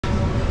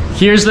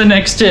Here's the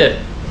next tip.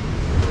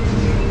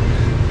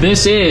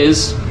 This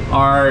is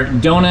our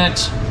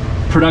donut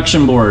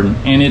production board,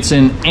 and it's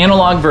an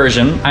analog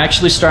version. I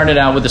actually started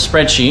out with a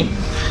spreadsheet,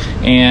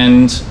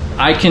 and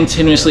I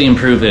continuously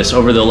improved this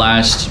over the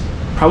last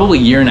probably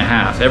year and a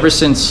half, ever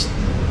since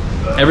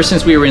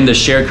we were in the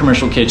shared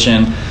commercial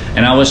kitchen.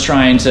 And I was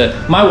trying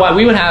to,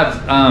 we would have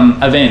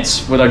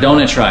events with our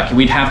donut truck.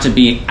 We'd have to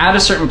be at a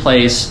certain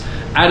place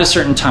at a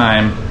certain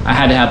time. I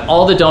had to have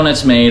all the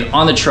donuts made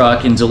on the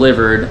truck and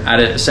delivered at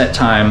a set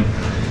time.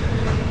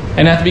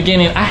 And at the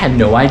beginning, I had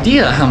no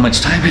idea how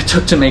much time it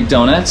took to make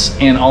donuts.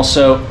 And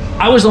also,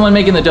 I was the one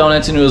making the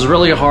donuts, and it was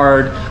really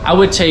hard. I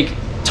would take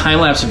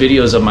time-lapse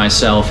videos of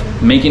myself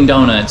making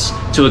donuts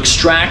to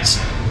extract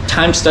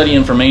time study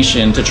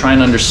information to try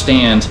and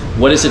understand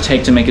what does it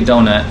take to make a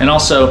donut, and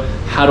also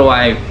how do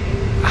I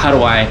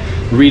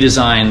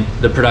redesign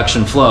the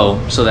production flow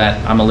so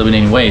that I'm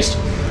eliminating waste.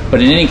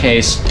 But in any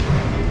case,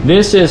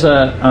 this is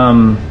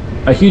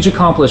a huge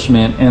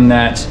accomplishment in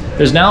that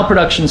there's now a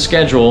production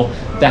schedule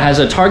that has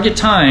a target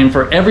time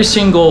for every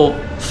single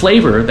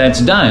flavor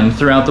that's done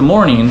throughout the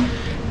morning,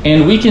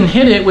 and we can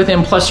hit it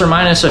within plus or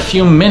minus a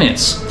few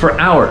minutes for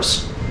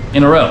hours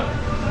in a row,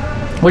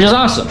 which is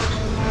awesome.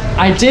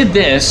 I did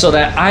this so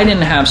that I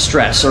didn't have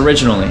stress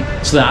originally,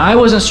 so that I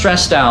wasn't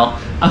stressed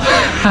out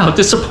about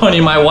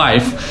disappointing my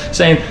wife,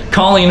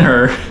 calling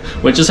her,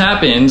 which has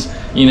happened,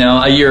 you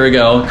know, a year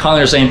ago, calling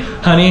her saying,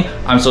 honey,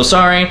 I'm so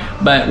sorry,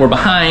 but we're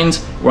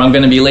behind, or I'm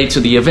gonna be late to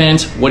the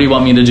event, what do you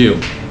want me to do?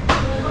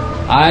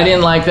 I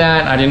didn't like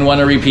that, I didn't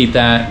want to repeat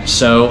that,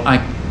 so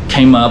I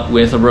came up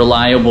with a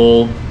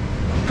reliable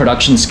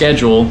production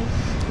schedule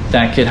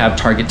that could have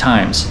target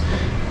times.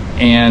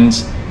 And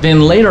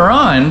then later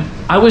on,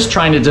 I was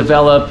trying to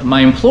develop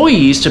my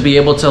employees to be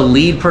able to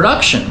lead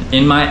production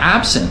in my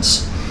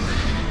absence.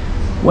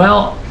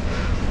 Well,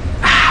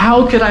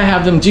 how could I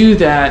have them do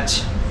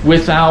that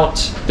without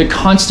the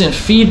constant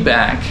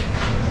feedback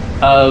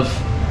of,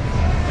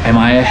 am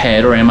I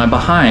ahead or am I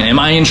behind? Am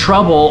I in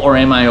trouble or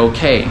am I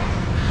okay?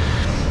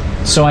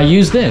 So I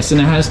use this, and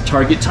it has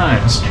target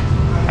times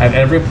at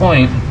every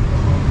point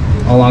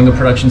along the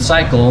production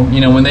cycle.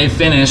 You know, when they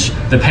finish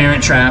the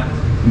Parent Trap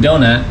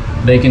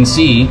donut, they can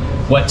see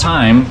what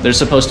time they're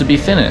supposed to be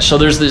finished. So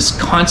there's this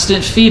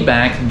constant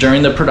feedback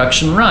during the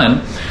production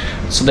run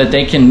so that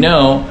they can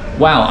know,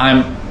 wow,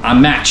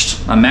 I'm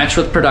matched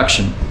with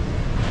production.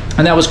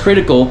 And that was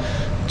critical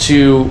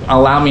to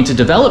allow me to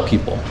develop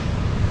people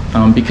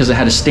because it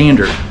had a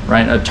standard,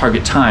 right? A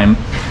target time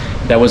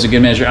that was a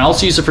good measure. I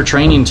also use it for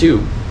training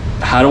too.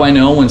 How do I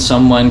know when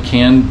someone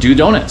can do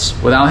donuts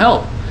without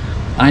help?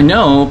 I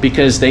know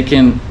because they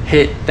can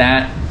hit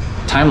that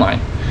timeline.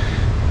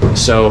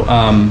 So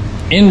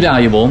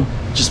invaluable,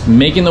 just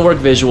making the work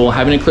visual,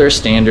 having a clear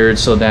standard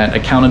so that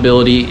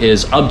accountability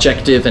is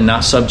objective and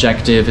not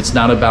subjective. It's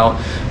not about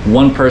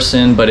one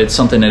person, but it's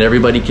something that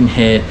everybody can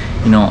hit,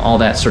 you know, all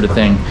that sort of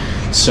thing.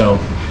 So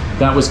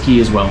that was key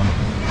as well.